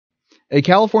A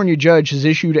California judge has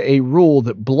issued a rule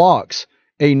that blocks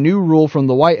a new rule from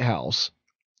the White House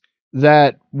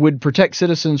that would protect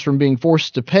citizens from being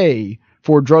forced to pay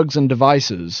for drugs and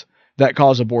devices that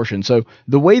cause abortion. So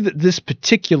the way that this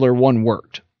particular one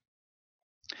worked,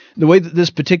 the way that this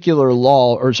particular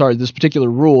this particular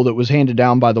rule that was handed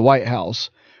down by the White House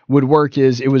would work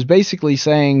is it was basically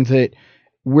saying that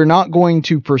we're not going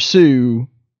to pursue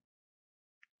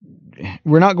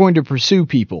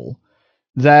people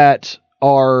that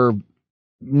are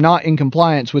not in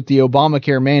compliance with the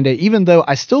Obamacare mandate, even though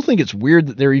I still think it's weird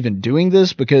that they're even doing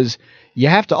this, because you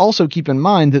have to also keep in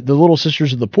mind that the Little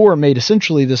Sisters of the Poor made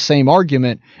essentially the same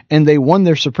argument and they won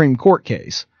their Supreme Court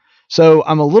case. So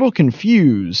I'm a little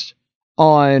confused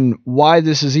on why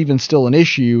this is even still an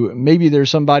issue. Maybe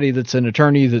there's somebody that's an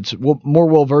attorney that's more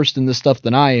well-versed in this stuff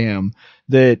than I am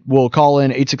that will call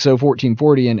in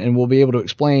 860-1440 and will be able to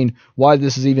explain why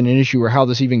this is even an issue or how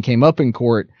this even came up in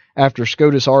court after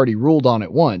SCOTUS already ruled on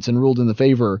it once and ruled in the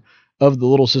favor of the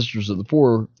Little Sisters of the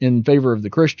Poor in favor of the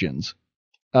Christians.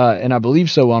 And I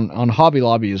believe so on Hobby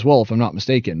Lobby as well, if I'm not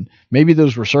mistaken. Maybe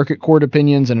those were circuit court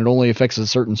opinions and it only affects a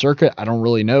certain circuit. I don't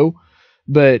really know.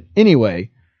 But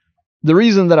anyway, the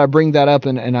reason that I bring that up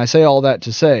and I say all that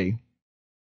to say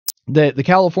that the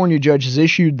California judge has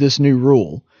issued this new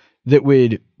rule that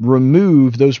would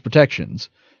remove those protections.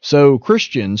 So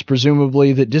Christians,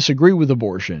 presumably, that disagree with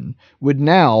abortion would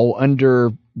now,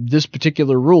 under this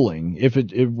particular ruling, if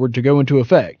it were to go into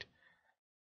effect,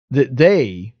 that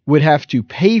they would have to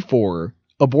pay for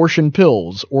abortion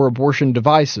pills or abortion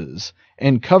devices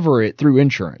and cover it through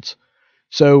insurance.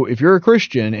 So if you're a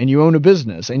Christian and you own a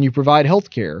business and you provide health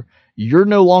care, you're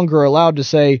no longer allowed to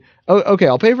say, oh, okay,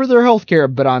 I'll pay for their health care,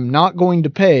 but I'm not going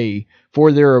to pay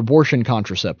for their abortion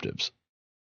contraceptives.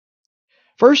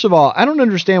 First of all, I don't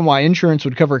understand why insurance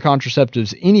would cover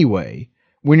contraceptives anyway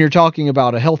when you're talking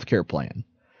about a healthcare plan,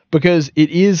 because it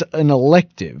is an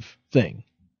elective thing.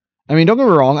 I mean, don't get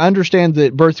me wrong, I understand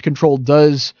that birth control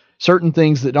does certain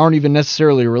things that aren't even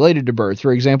necessarily related to birth.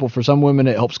 For example, for some women,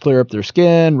 it helps clear up their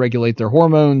skin, regulate their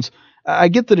hormones. I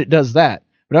get that it does that,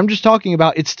 but I'm just talking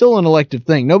about it's still an elective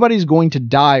thing. Nobody's going to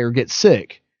die or get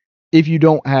sick if you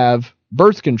don't have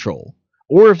birth control.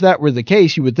 Or if that were the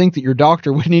case, you would think that your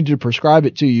doctor would need to prescribe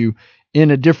it to you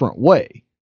in a different way.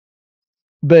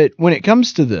 But when it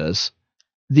comes to this,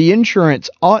 the insurance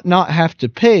ought not have to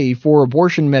pay for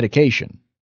abortion medication.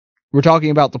 We're talking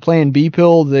about the Plan B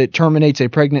pill that terminates a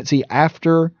pregnancy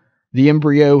after the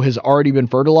embryo has already been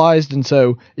fertilized. And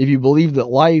so if you believe that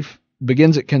life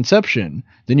begins at conception,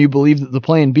 then you believe that the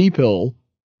Plan B pill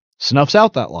snuffs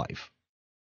out that life.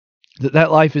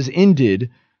 That life is ended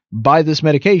by this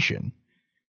medication.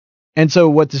 And so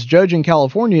what this judge in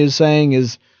California is saying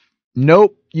is,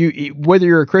 nope, whether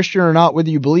you're a Christian or not, whether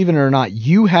you believe in it or not,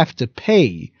 you have to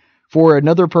pay for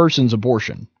another person's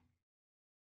abortion.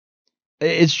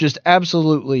 It's just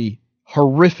absolutely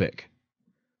horrific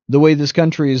the way this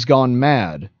country has gone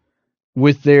mad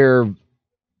with their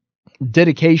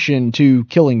dedication to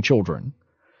killing children.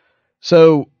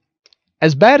 So,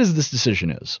 as bad as this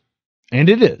decision is, and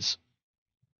it is,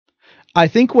 I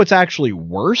think what's actually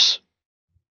worse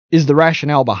is the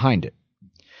rationale behind it.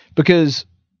 Because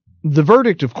the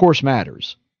verdict, of course,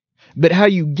 matters. But how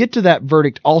you get to that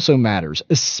verdict also matters,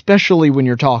 especially when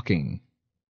you're talking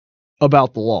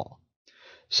about the law.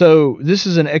 So this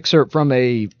is an excerpt from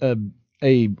a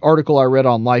article I read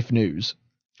on Life News.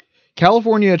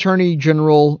 California Attorney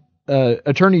General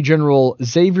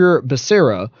Xavier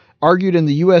Becerra argued in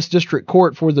the U.S. District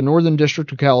Court for the Northern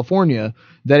District of California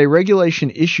that a regulation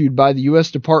issued by the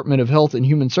U.S. Department of Health and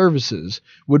Human Services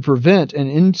would prevent an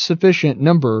insufficient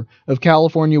number of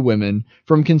California women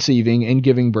from conceiving and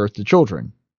giving birth to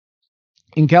children.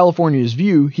 In California's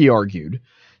view, he argued,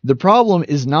 the problem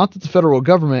is not that the federal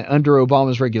government, under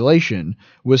Obama's regulation,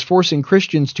 was forcing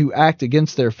Christians to act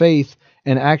against their faith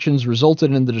and actions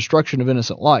resulted in the destruction of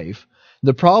innocent life.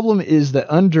 The problem is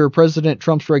that under President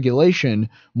Trump's regulation,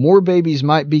 more babies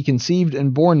might be conceived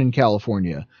and born in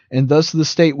California, and thus the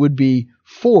state would be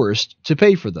forced to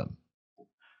pay for them.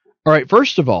 All right,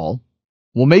 first of all,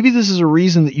 well, maybe this is a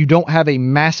reason that you don't have a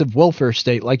massive welfare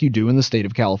state like you do in the state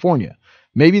of California.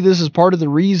 Maybe this is part of the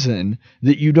reason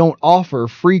that you don't offer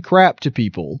free crap to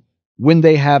people when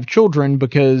they have children,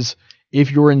 because if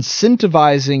you're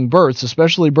incentivizing births,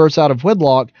 especially births out of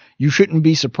wedlock, you shouldn't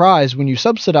be surprised when you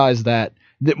subsidize that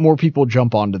more people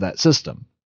jump onto that system.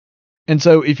 And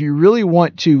so if you really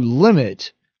want to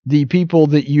limit the people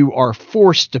that you are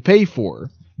forced to pay for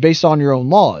based on your own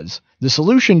laws, the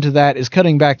solution to that is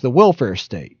cutting back the welfare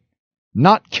state,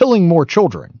 not killing more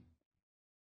children.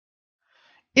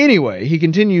 Anyway, he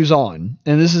continues on,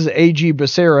 and this is A.G.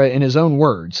 Becerra in his own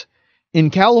words. In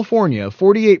California,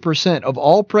 48% of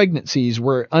all pregnancies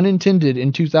were unintended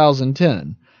in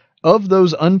 2010. Of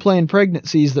those unplanned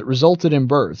pregnancies that resulted in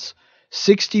births,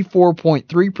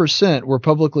 64.3% were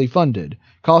publicly funded,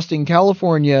 costing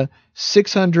California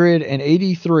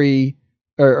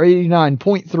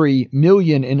 $89.3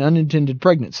 million in unintended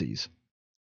pregnancies.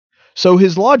 So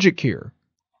his logic here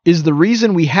is the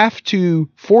reason we have to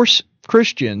force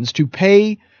Christians to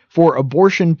pay for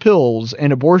abortion pills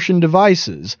and abortion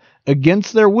devices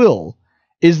against their will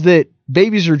is that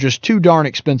babies are just too darn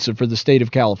expensive for the state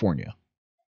of California.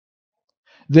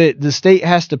 That the state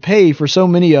has to pay for so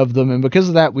many of them, and because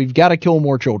of that, we've got to kill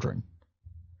more children.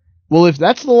 Well, if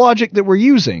that's the logic that we're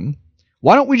using,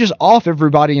 why don't we just off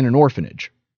everybody in an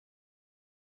orphanage?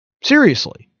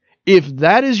 Seriously. If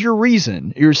that is your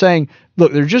reason, you're saying,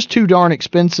 look, they're just too darn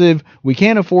expensive, we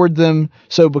can't afford them,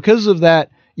 so because of that,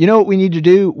 you know what we need to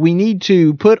do? We need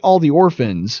to put all the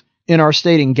orphans in our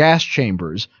state in gas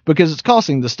chambers, because it's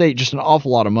costing the state just an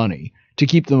awful lot of money to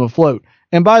keep them afloat.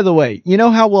 And by the way, you know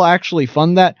how we'll actually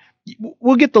fund that?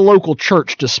 We'll get the local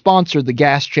church to sponsor the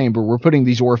gas chamber we're putting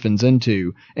these orphans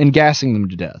into and gassing them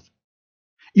to death.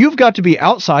 You've got to be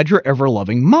outside your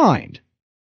ever-loving mind.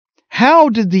 How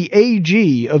did the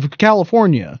AG of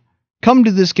California come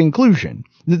to this conclusion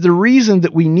that the reason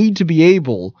that we need to be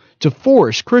able to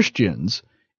force Christians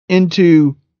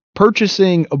into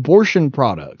purchasing abortion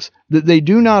products that they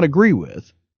do not agree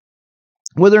with,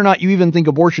 whether or not you even think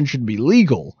abortion should be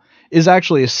legal, is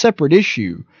actually a separate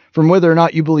issue from whether or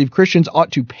not you believe Christians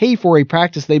ought to pay for a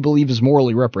practice they believe is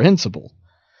morally reprehensible.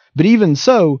 But even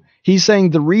so, he's saying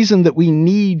the reason that we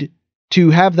need to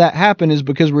have that happen is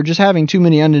because we're just having too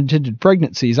many unintended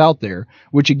pregnancies out there,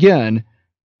 which again,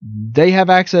 they have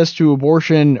access to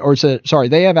abortion,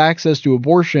 they have access to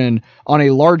abortion on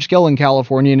a large scale in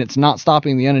California, and it's not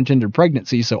stopping the unintended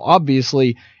pregnancy. So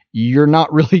obviously, you're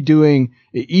not really doing,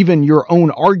 even your own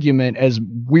argument, as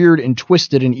weird and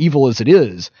twisted and evil as it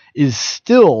is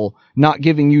still not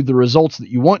giving you the results that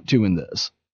you want to in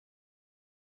this.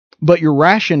 But your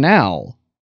rationale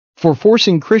for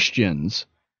forcing Christians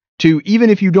to, even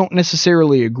if you don't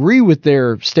necessarily agree with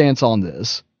their stance on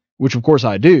this, which of course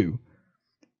I do,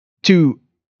 to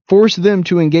force them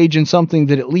to engage in something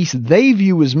that at least they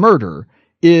view as murder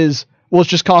is, well, it's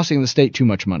just costing the state too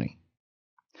much money.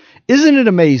 Isn't it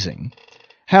amazing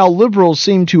how liberals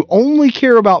seem to only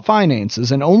care about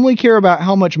finances and only care about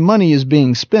how much money is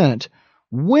being spent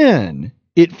when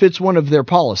it fits one of their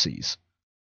policies?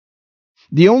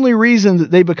 The only reason that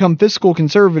they become fiscal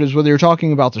conservatives, whether you're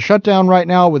talking about the shutdown right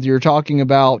now, whether you're talking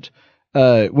about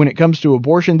when it comes to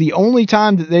abortion, the only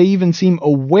time that they even seem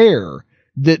aware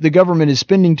that the government is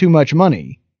spending too much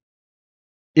money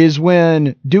is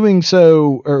when doing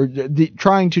so, or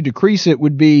trying to decrease it,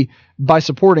 would be by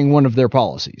supporting one of their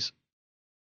policies.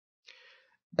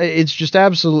 It's just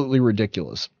absolutely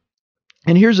ridiculous.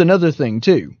 And here's another thing,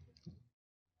 too.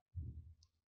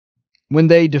 When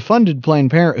they defunded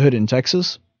Planned Parenthood in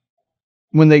Texas,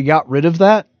 when they got rid of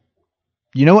that,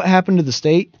 you know what happened to the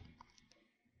state?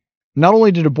 Not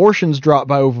only did abortions drop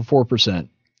by over 4%,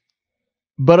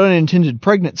 but unintended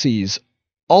pregnancies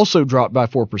also dropped by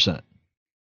 4%.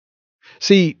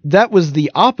 See, that was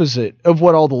the opposite of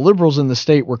what all the liberals in the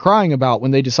state were crying about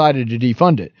when they decided to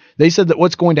defund it. They said that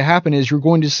what's going to happen is you're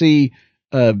going to see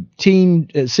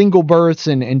single births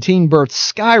and teen births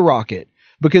skyrocket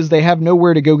because they have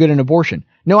nowhere to go get an abortion.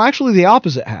 No, actually the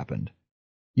opposite happened.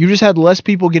 You just had less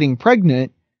people getting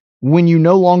pregnant when you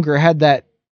no longer had that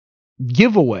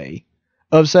giveaway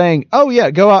of saying, oh yeah,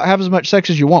 go out, have as much sex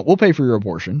as you want, we'll pay for your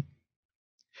abortion.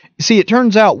 See, it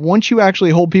turns out once you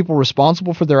actually hold people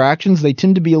responsible for their actions, they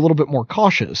tend to be a little bit more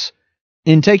cautious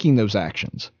in taking those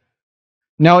actions.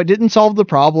 Now, it didn't solve the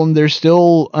problem. There's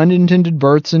still unintended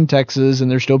births in Texas,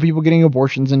 and there's still people getting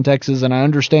abortions in Texas, and I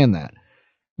understand that.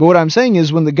 But what I'm saying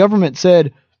is when the government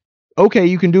said, okay,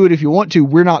 you can do it if you want to,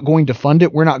 we're not going to fund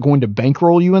it, we're not going to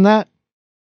bankroll you in that,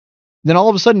 then all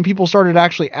of a sudden people started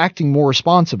actually acting more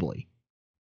responsibly.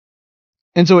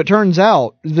 And so it turns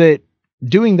out that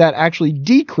doing that actually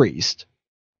decreased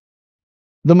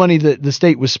the money that the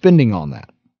state was spending on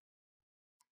that,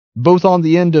 both on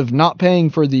the end of not paying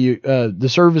for the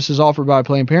services offered by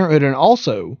Planned Parenthood, and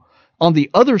also on the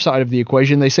other side of the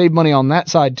equation, they saved money on that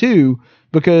side too,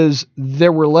 because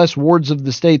there were less wards of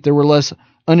the state, there were less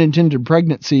unintended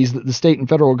pregnancies that the state and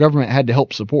federal government had to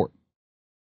help support.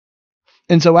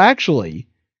 And so actually,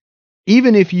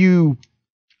 even if you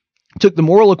took the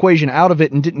moral equation out of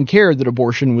it and didn't care that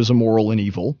abortion was immoral and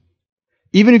evil,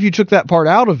 even if you took that part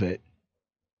out of it,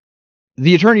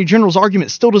 the Attorney General's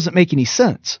argument still doesn't make any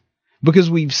sense. because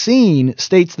we've seen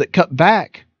states that cut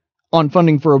back on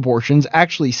funding for abortions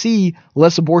actually see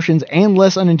less abortions and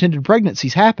less unintended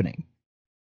pregnancies happening.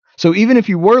 So even if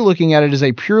you were looking at it as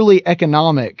a purely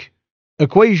economic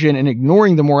equation and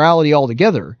ignoring the morality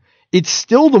altogether, it's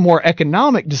still the more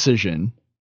economic decision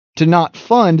to not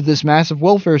fund this massive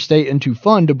welfare state and to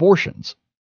fund abortions.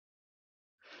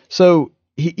 So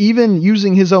even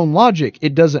using his own logic,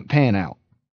 it doesn't pan out.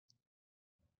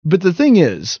 But the thing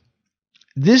is,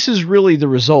 this is really the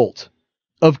result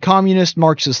of communist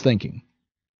Marxist thinking.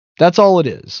 That's all it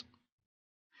is.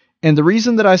 And the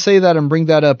reason that I say that and bring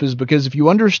that up is because if you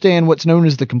understand what's known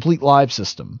as the complete live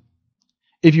system,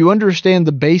 if you understand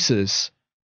the basis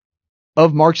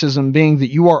of Marxism being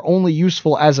that you are only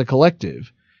useful as a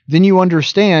collective, then you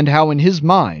understand how in his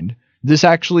mind this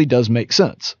actually does make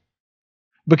sense.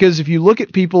 Because if you look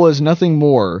at people as nothing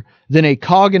more than a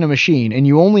cog in a machine, and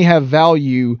you only have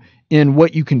value in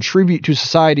what you contribute to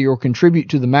society or contribute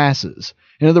to the masses,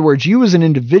 in other words, you as an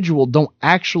individual don't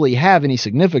actually have any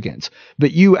significance,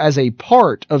 but you as a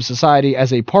part of society,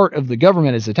 as a part of the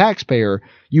government, as a taxpayer,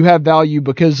 you have value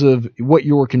because of what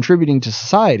you're contributing to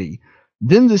society,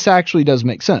 then this actually does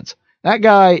make sense. That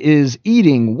guy is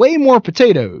eating way more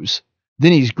potatoes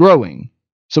than he's growing,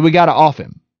 so we got to off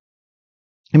him.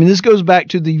 I mean, this goes back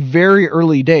to the very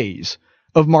early days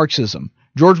of Marxism.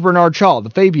 George Bernard Shaw, the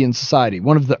Fabian Society,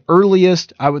 one of the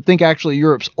earliest, I would think actually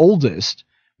Europe's oldest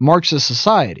Marxist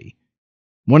society.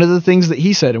 One of the things that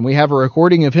he said, and we have a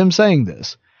recording of him saying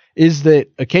this, is that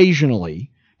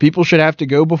occasionally people should have to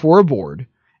go before a board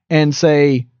and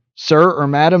say, "Sir or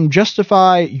madam,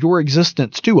 justify your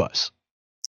existence to us."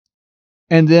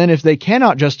 And then if they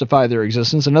cannot justify their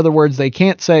existence, in other words, they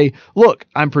can't say, "Look,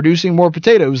 I'm producing more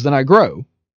potatoes than I grow.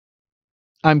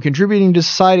 I'm contributing to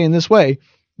society in this way,"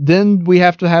 then we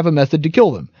have to have a method to kill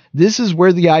them. This is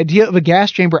where the idea of a gas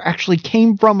chamber actually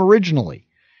came from originally.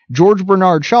 George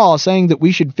Bernard Shaw saying that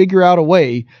we should figure out a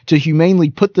way to humanely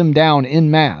put them down en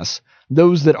masse,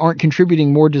 those that aren't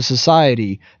contributing more to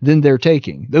society than they're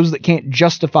taking, those that can't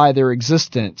justify their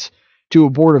existence to a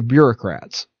board of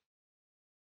bureaucrats.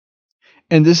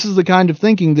 And this is the kind of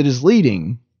thinking that is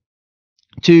leading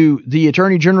to the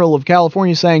Attorney General of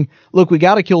California saying, "Look, we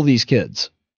got to kill these kids.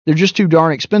 They're just too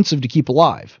darn expensive to keep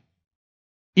alive."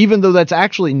 Even though that's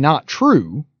actually not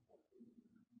true,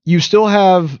 you still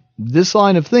have this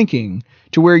line of thinking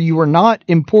to where you are not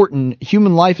important.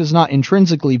 Human life is not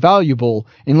intrinsically valuable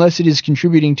unless it is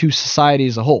contributing to society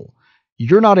as a whole.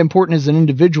 You're not important as an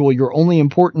individual. You're only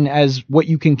important as what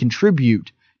you can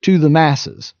contribute to the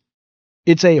masses.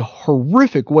 It's a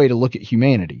horrific way to look at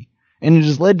humanity, and it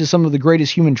has led to some of the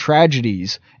greatest human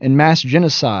tragedies and mass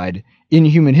genocide in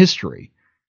human history.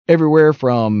 Everywhere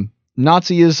from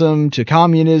Nazism to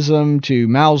communism to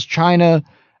Mao's China.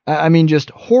 I mean,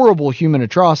 just horrible human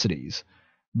atrocities.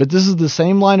 But this is the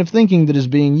same line of thinking that is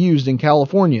being used in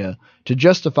California to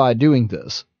justify doing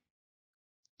this.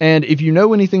 And if you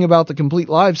know anything about the complete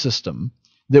live system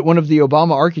that one of the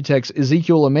Obama architects,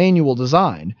 Ezekiel Emanuel,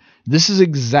 designed, this is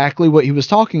exactly what he was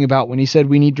talking about when he said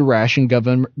we need to ration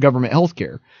government health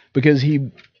care. Because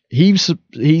he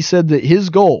said that his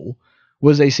goal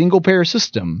was a single-payer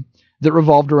system that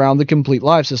revolved around the complete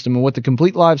live system. And what the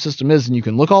complete live system is, and you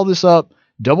can look all this up,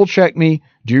 double-check me,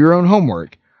 do your own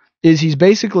homework, is he's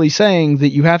basically saying that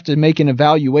you have to make an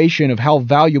evaluation of how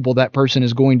valuable that person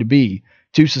is going to be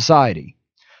to society.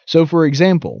 So, for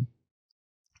example,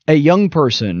 a young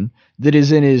person that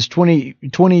is in his 20s,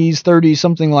 30s,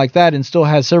 something like that, and still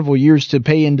has several years to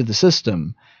pay into the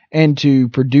system and to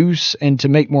produce and to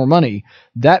make more money,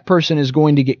 that person is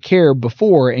going to get care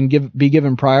before and be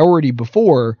given priority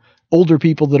before older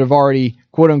people that have already,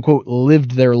 quote-unquote,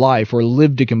 lived their life or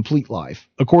lived a complete life,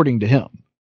 according to him.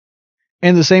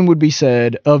 And the same would be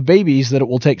said of babies, that it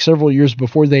will take several years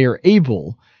before they are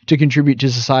able to contribute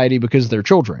to society because they're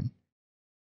children.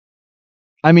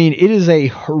 I mean, it is a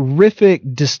horrific...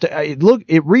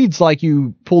 it reads like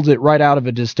you pulled it right out of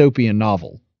a dystopian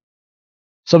novel.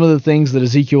 Some of the things that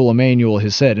Ezekiel Emanuel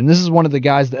has said. And this is one of the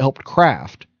guys that helped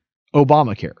craft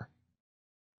Obamacare.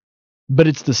 But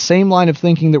it's the same line of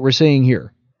thinking that we're seeing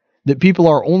here. That people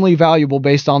are only valuable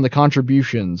based on the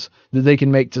contributions that they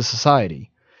can make to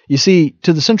society. You see,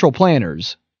 to the central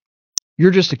planners,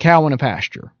 you're just a cow in a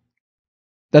pasture.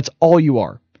 That's all you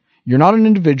are. You're not an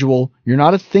individual. You're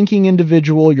not a thinking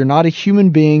individual. You're not a human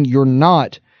being. You're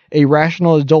not a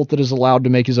rational adult that is allowed to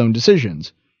make his own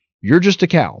decisions. You're just a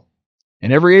cow.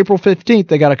 And every April 15th,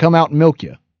 they got to come out and milk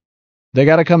you. They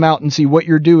got to come out and see what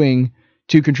you're doing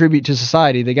to contribute to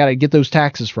society. They got to get those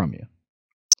taxes from you.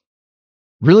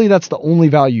 Really, that's the only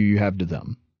value you have to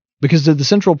them. Because to the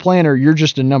central planner, you're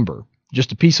just a number,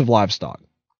 just a piece of livestock.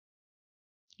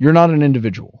 You're not an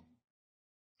individual.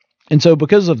 And so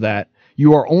because of that,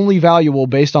 you are only valuable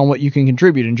based on what you can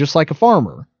contribute. And just like a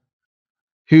farmer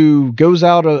who goes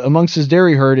out amongst his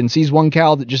dairy herd and sees one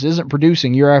cow that just isn't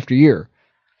producing year after year,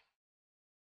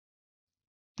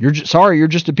 you're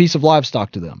just a piece of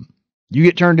livestock to them. You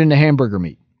get turned into hamburger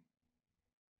meat.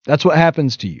 That's what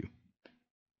happens to you.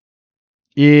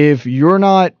 If you're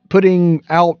not putting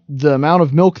out the amount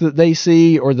of milk that they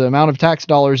see, or the amount of tax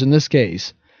dollars in this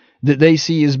case, that they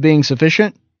see as being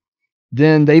sufficient,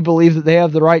 then they believe that they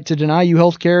have the right to deny you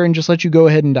health care and just let you go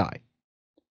ahead and die.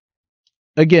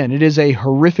 Again, it is a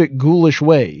horrific, ghoulish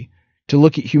way to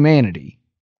look at humanity,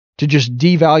 to just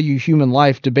devalue human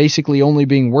life to basically only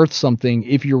being worth something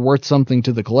if you're worth something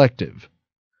to the collective.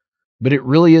 But it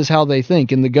really is how they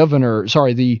think, and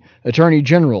the Attorney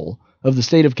General of the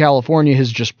state of California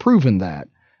has just proven that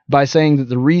by saying that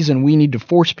the reason we need to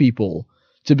force people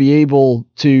to be able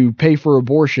to pay for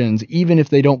abortions, even if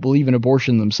they don't believe in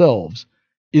abortion themselves,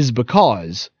 is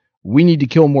because we need to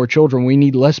kill more children. We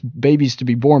need less babies to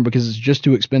be born because it's just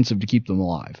too expensive to keep them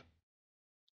alive.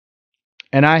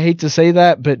 And I hate to say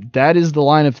that, but that is the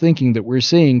line of thinking that we're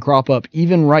seeing crop up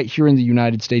even right here in the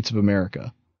United States of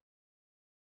America.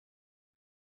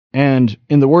 And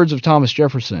in the words of Thomas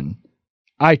Jefferson,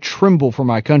 I tremble for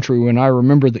my country when I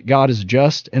remember that God is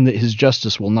just and that his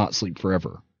justice will not sleep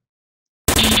forever.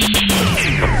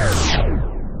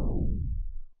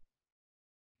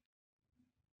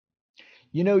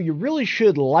 You know, you really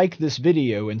should like this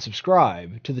video and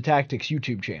subscribe to the Tactics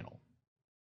YouTube channel.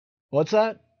 What's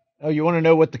that? Oh, you want to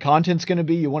know what the content's going to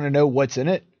be? You want to know what's in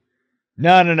it?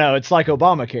 No. It's like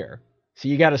Obamacare. So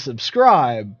you got to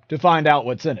subscribe to find out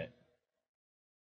what's in it.